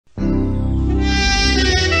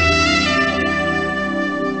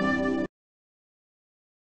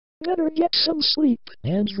Better get some sleep,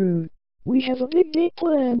 Andrew. We have a big day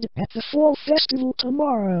planned at the fall festival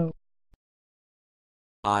tomorrow.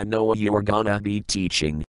 I know you're gonna be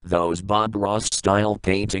teaching those Bob Ross-style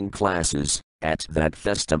painting classes at that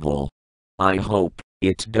festival. I hope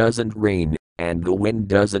it doesn't rain and the wind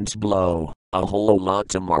doesn't blow a whole lot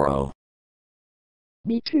tomorrow.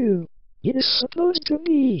 Me too. It is supposed to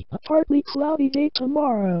be a partly cloudy day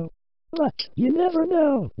tomorrow. But you never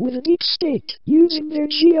know with the deep state using their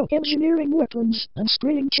geoengineering weapons and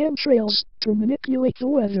spraying chemtrails to manipulate the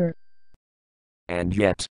weather. And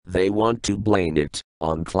yet, they want to blame it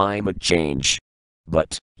on climate change.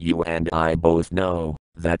 But you and I both know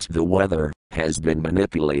that the weather has been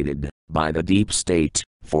manipulated by the deep state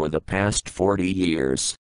for the past 40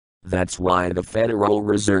 years. That's why the Federal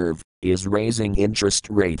Reserve is raising interest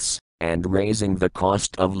rates and raising the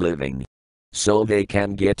cost of living, so they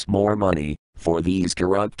can get more money for these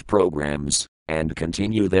corrupt programs and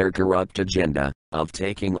continue their corrupt agenda of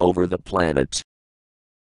taking over the planet.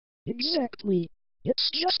 Exactly.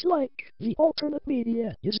 It's just like the alternate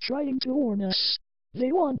media is trying to warn us.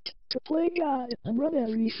 They want to play God and run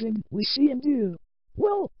everything we see and do.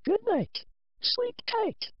 Well, good night. Sleep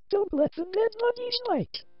tight. Don't let the dead bodies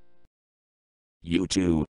bite. You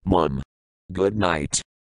too, Mum. Good night.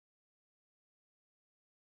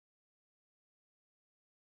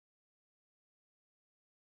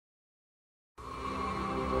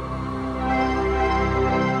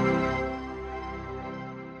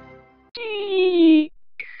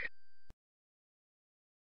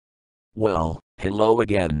 Well, hello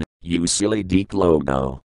again, you silly Dic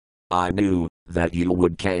Logo. I knew that you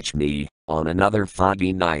would catch me on another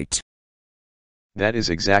foggy night. That is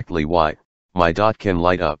exactly why my dot can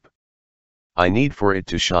light up. I need for it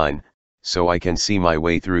to shine, so I can see my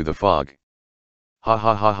way through the fog. Ha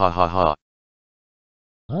ha ha ha ha ha.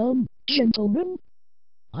 Gentlemen,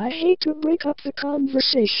 I hate to break up the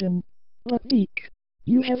conversation, but Dic,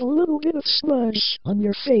 you have a little bit of smudge on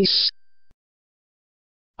your face.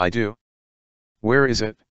 I do. Where is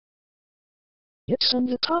it? It's on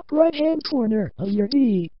the top right-hand corner of your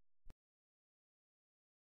D.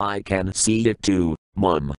 I can see it too,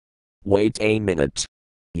 Mum. Wait a minute.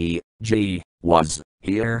 E.G. was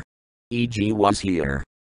here? E.G. was here.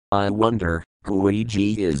 I wonder who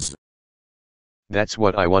E.G. is. That's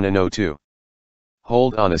what I wanna know too.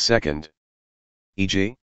 Hold on a second.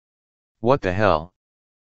 E.G.? What the hell?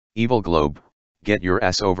 Evil Globe, get your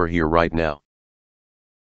ass over here right now.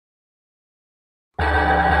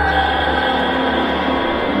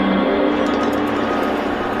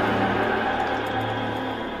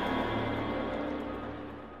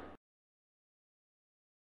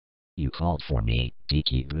 You called for me,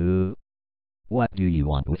 Dicky Boo. What do you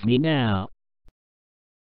want with me now?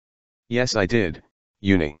 Yes I did,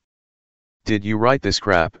 Uni. Did you write this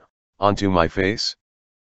crap onto my face?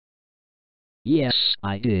 Yes,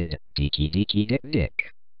 I did, Dicky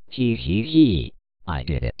Dick. He. I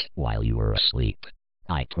did it while you were asleep.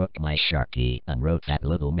 I took my Sharpie and wrote that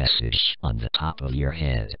little message on the top of your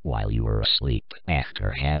head while you were asleep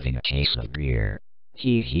after having a case of beer.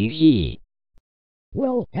 He.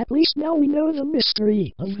 Well, at least now we know the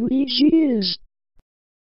mystery of who E.G. is.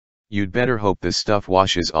 You'd better hope this stuff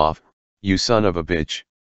washes off, you son of a bitch.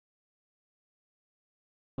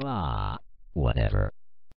 Ah, whatever.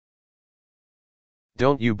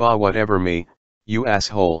 Don't you whatever me, you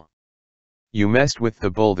asshole. You messed with the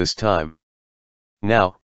bull this time.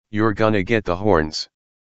 Now, you're gonna get the horns.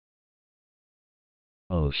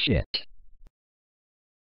 Oh shit.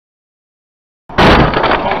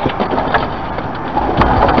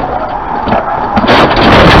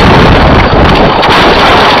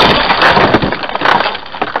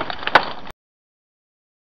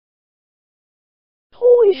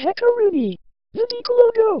 Holy heckaroonie! The Dic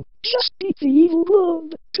Logo just beat the evil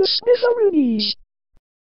globe to smitheroonies.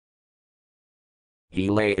 He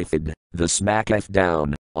laid the smack F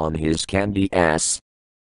down on his candy ass.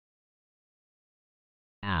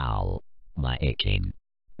 Ow, my aching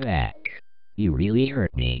back. You really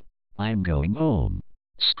hurt me. I'm going home.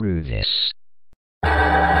 Screw this.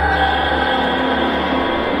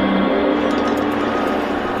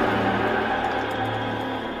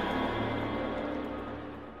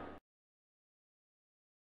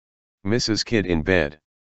 Mrs. Kid in bed.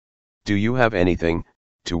 Do you have anything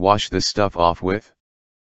to wash this stuff off with?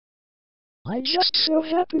 I just so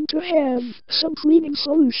happen to have some cleaning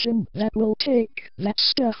solution that will take that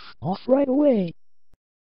stuff off right away.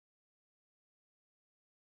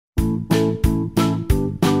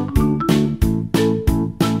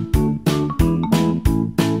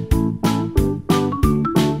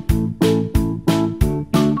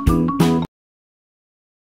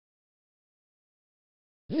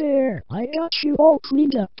 got you all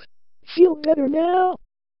cleaned up. Feel better now?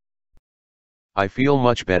 I feel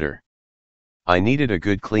much better. I needed a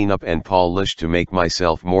good cleanup and polish to make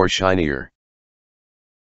myself more shinier.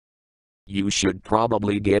 You should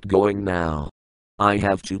probably get going now. I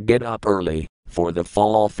have to get up early for the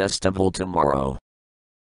fall festival tomorrow.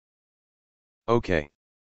 Okay.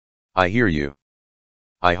 I hear you.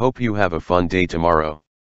 I hope you have a fun day tomorrow.